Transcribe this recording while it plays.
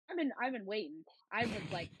I've been waiting. I was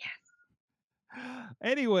like, yes,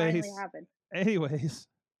 Anyways, finally happened.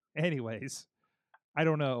 anyways, I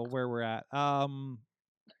don't know where we're at.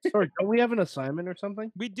 Sorry, don't we have an assignment or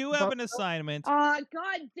something? We do have an assignment. God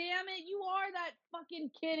damn it! You are that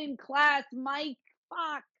fucking kid in class, Mike.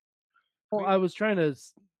 Fuck. Well, I was trying to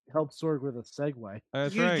help Sorg with a segue.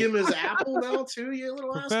 That's You right. give him his apple now too, you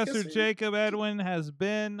little ass Professor kisser. Jacob Edwin has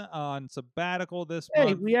been on sabbatical this Hey,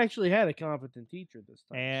 month. we actually had a competent teacher this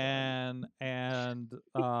time. And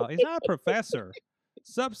he's not a professor,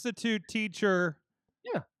 substitute teacher.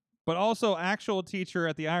 Yeah. But also actual teacher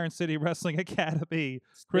at the Iron City Wrestling Academy.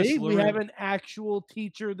 Chris See, we LeRusso. have an actual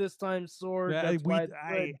teacher this time, Sorg. Yeah, That's why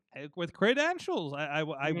it's good. with credentials. I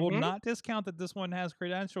will not discount that this one has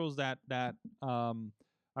credentials that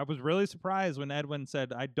I was really surprised when Edwin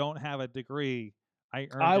said, I don't have a degree.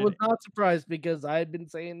 I was not surprised because I had been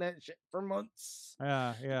saying that shit for months.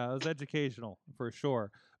 Yeah, it was educational for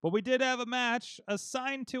sure. But we did have a match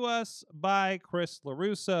assigned to us by Chris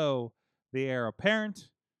LeRusso, the heir apparent.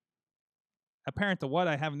 Apparent to what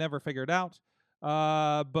I have never figured out.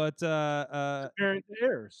 Apparent to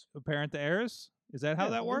heirs. Apparent to heirs? Is that how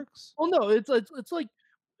that works? Well, no, it's like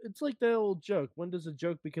that old joke. When does a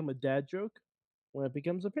joke become a dad joke? When it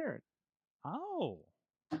becomes apparent. Oh.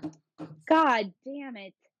 God damn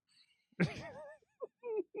it.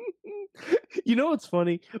 You know what's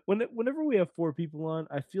funny? Whenever we have 4 people on,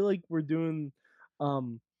 I feel like we're doing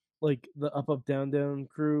like the up down down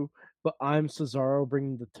crew, but I'm Cesaro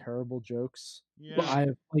bringing the terrible jokes. Yeah. But I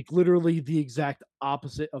have like literally the exact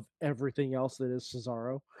opposite of everything else that is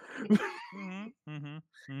Cesaro.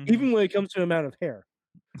 Even when it comes to amount of hair.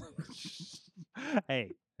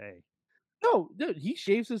 Hey. No, dude, he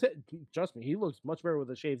shaves his head. Trust me, he looks much better with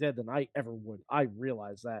a shaved head than I ever would. I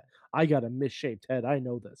realize that. I got a misshaped head. I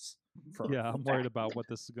know this. I'm worried about what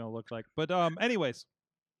this is going to look like. But anyways,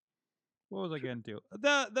 what was I getting to?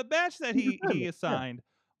 The match that he assigned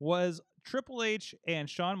was Triple H and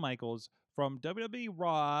Shawn Michaels from WWE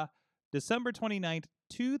Raw, December 29th,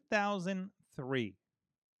 2003.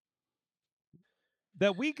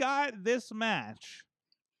 That we got this match,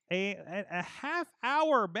 a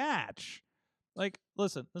half-hour match. Like,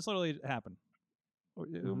 listen, this literally happened.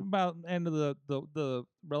 About end of the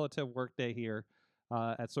relative workday here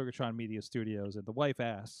at Sorgatron Media Studios, and the wife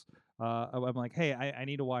asks, I'm like, hey, I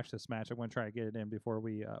need to watch this match. I'm going to try to get it in before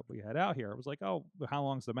we head out here. I was like, oh, how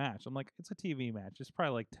long's the match? I'm like, it's a TV match. It's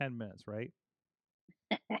probably like 10 minutes, right?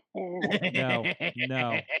 No, it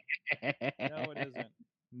isn't.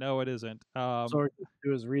 No, it isn't. Sorry to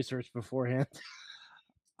do his research beforehand.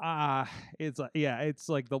 It's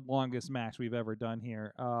like the longest match we've ever done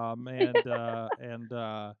here.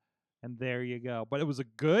 And there you go. But it was a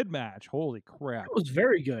good match. Holy crap! It was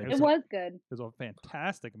very good. It was good. It was a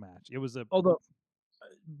fantastic match. It was a. Although,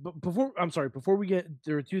 before we get,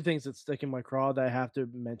 there are 2 things that stick in my craw that I have to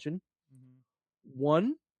mention.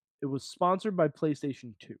 One, it was sponsored by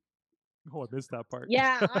PlayStation 2. Oh, I missed that part.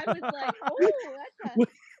 Yeah, I was like, oh,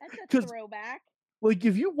 that's a throwback. Like,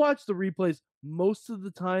 if you watch the replays, most of the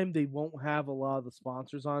time they won't have a lot of the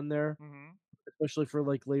sponsors on there, especially for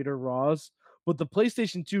like later Raws. But the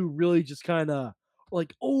PlayStation 2 really just kind of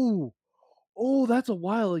like, oh, that's a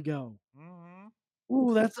while ago.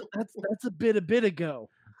 Oh, that's a bit ago.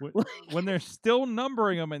 When they're still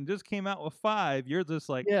numbering them and just came out with 5, you're just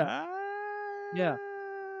like, yeah.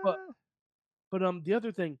 But the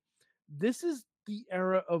other thing, this is the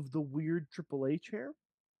era of the weird Triple H hair.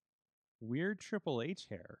 Weird Triple H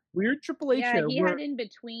hair. Weird Triple H hair. Yeah, he had in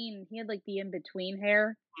between. He had like the in between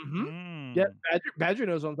hair. Yeah, Badger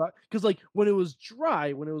knows what I'm talking. Because like when it was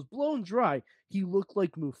dry, when it was blown dry, he looked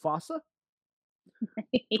like Mufasa.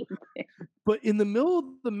 But in the middle of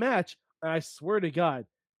the match, I swear to God,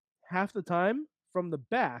 half the time from the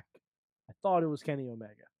back, I thought it was Kenny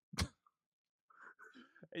Omega.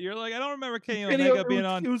 You're like, I don't remember Kenny Omega being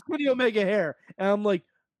on. It was Kenny Omega hair, and I'm like,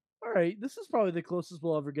 all right, this is probably the closest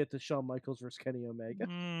we'll ever get to Shawn Michaels versus Kenny Omega.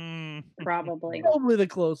 Probably the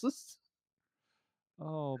closest.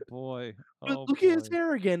 Oh boy! Look at his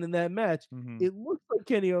hair again in that match. It looks like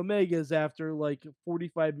Kenny Omega's after like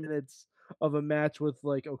 45 minutes of a match with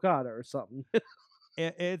like Okada or something.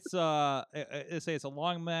 It's a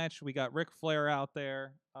long match. We got Ric Flair out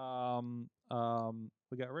there.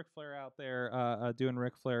 We got Ric Flair out there doing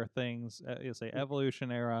Ric Flair things. It's a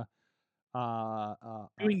Evolution era.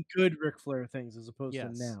 Doing good Ric Flair things as opposed to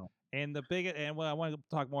now. And I want to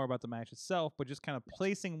talk more about the match itself, but just kind of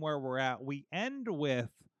placing where we're at. We end with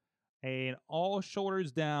an all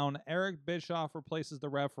shoulders down. Eric Bischoff replaces the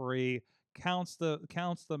referee, counts the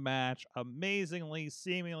match amazingly,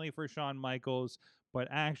 seemingly for Shawn Michaels, but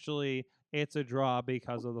actually it's a draw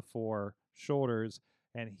because of the 4 shoulders.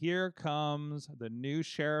 And here comes the new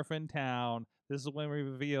sheriff in town. This is when we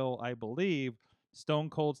reveal, I believe, Stone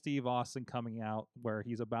Cold Steve Austin coming out, where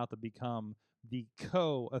he's about to become the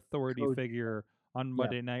co-authority figure on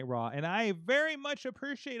Monday Night Raw. And I very much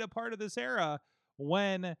appreciate a part of this era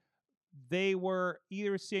when they were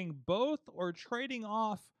either seeing both or trading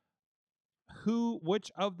off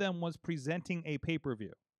which of them was presenting a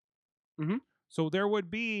pay-per-view. Mm-hmm. So there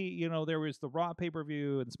would be, there was the Raw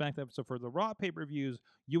pay-per-view and SmackDown. So for the Raw pay-per-views,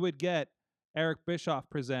 you would get Eric Bischoff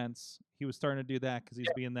presents. He was starting to do that because he's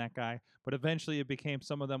being that guy. But eventually it became,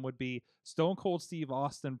 some of them would be Stone Cold Steve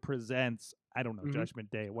Austin presents, I don't know, Judgment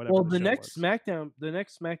Day, whatever. Well, the next was.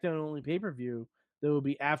 SmackDown only pay-per-view that will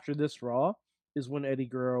be after this Raw is when Eddie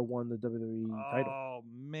Guerrero won the WWE title. Oh,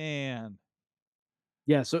 man.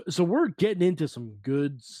 Yeah, so we're getting into some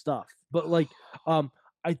good stuff. But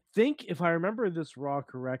I think if I remember this Raw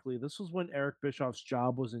correctly, this was when Eric Bischoff's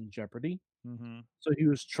job was in jeopardy. Mm-hmm. So he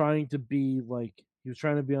was trying to be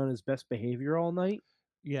on his best behavior all night.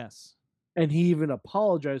 Yes. And he even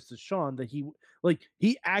apologized to Shawn that he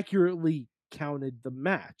accurately counted the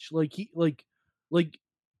match. To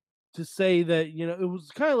say that, it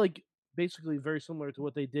was kind of like basically very similar to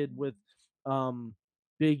what they did with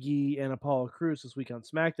Big E and Apollo Crews this week on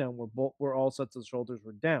SmackDown, where all sets of shoulders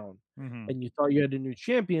were down, and you thought you had a new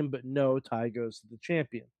champion, but no, tie goes to the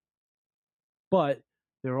champion. But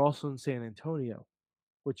they're also in San Antonio,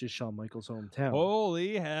 which is Shawn Michaels' hometown.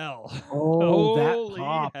 Holy hell! Oh, holy that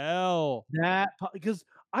pop! Hell! Because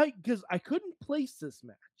I couldn't place this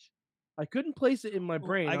match. I couldn't place it in my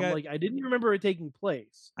brain. I didn't remember it taking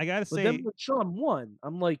place. I gotta say, but then when Shawn won,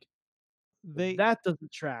 I'm like, that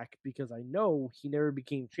doesn't track because I know he never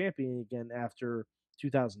became champion again after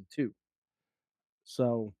 2002.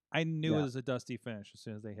 So I knew it was a dusty finish as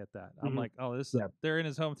soon as they hit that. I'm like, oh, they're in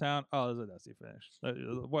his hometown. Oh, this is a dusty finish.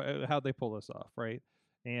 How'd they pull this off, right?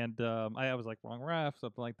 And I was like, wrong ref,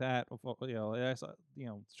 something like that. I saw,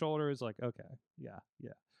 shoulders, like, okay, yeah.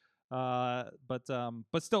 But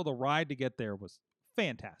still, the ride to get there was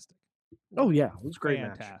fantastic. Oh yeah, it was great,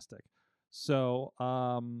 fantastic. Match. So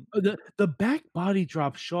the back body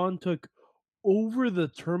drop Shawn took over the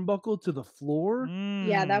turnbuckle to the floor.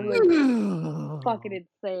 Yeah, that was fucking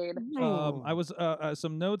insane. I was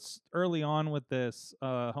some notes early on with this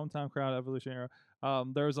hometown crowd evolution era.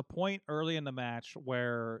 There was a point early in the match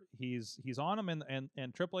where he's on him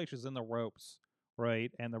and Triple H is in the ropes, right?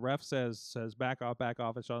 And the ref says back off,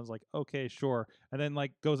 and Shawn's like, okay, sure, and then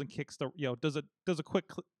goes and kicks does a quick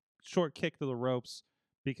short kick to the ropes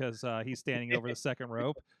because he's standing over the second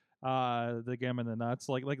rope. To get him in the nuts,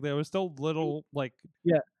 like there was still little and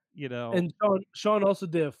Shawn also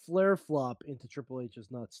did a flare flop into Triple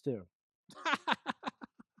H's nuts too.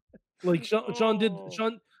 Shawn did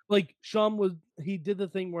the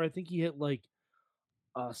thing where I think he hit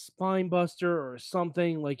a spine buster or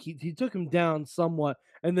something. Like he took him down somewhat,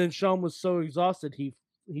 and then Shawn was so exhausted he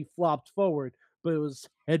flopped forward, but it was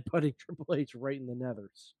headbutting Triple H right in the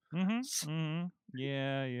nethers.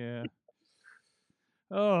 Yeah.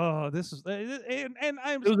 Oh, this is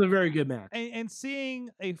it was a very good match. And seeing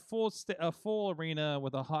a full arena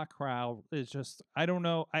with a hot crowd is just, I don't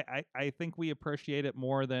know. I think we appreciate it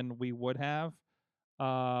more than we would have.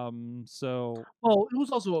 So it was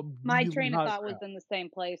also my train of thought was in the same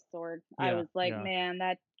place, Sword. Yeah, I was like, man,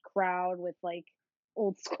 that crowd with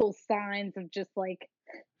old school signs of just the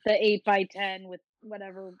 8x10 with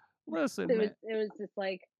whatever. Listen, it was just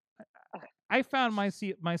like. I found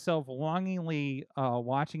myself longingly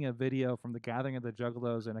watching a video from the Gathering of the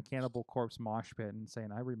Juggalos in a Cannibal Corpse mosh pit and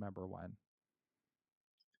saying, "I remember when."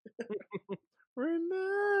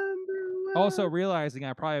 Also realizing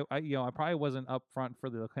I probably wasn't up front for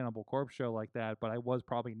the Cannibal Corpse show like that, but I was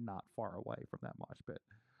probably not far away from that mosh pit.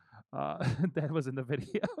 That was in the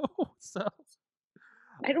video. So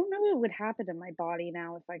I don't know what would happen to my body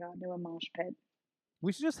now if I got into a mosh pit.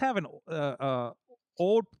 We should just have an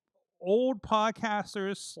old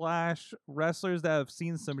podcasters / wrestlers that have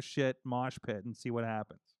seen some shit mosh pit and see what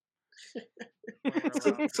happens.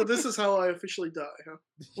 So this is how I officially die, huh?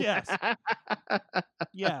 Yes.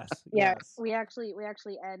 Yes. Yeah, yes. we actually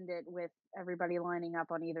end it with everybody lining up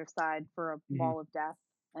on either side for a wall of death.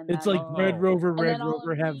 And it's like Red Rover,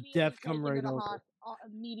 have death come right over.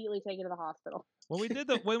 Immediately taken to the hospital. When we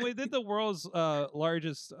did the world's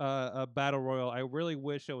largest battle royal, I really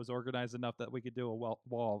wish it was organized enough that we could do a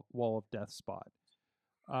wall of death spot.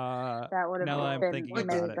 That would have now been I'm thinking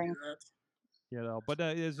amazing. About it, but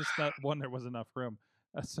it's just not one. There was enough room,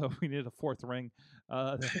 so we needed a fourth ring.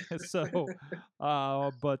 But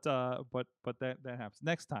that happens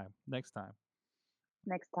next time.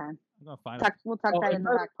 next time. I'm gonna find Tuck, it. we'll tuck Oh, that and in the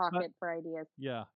by the- back pocket for ideas. Yeah.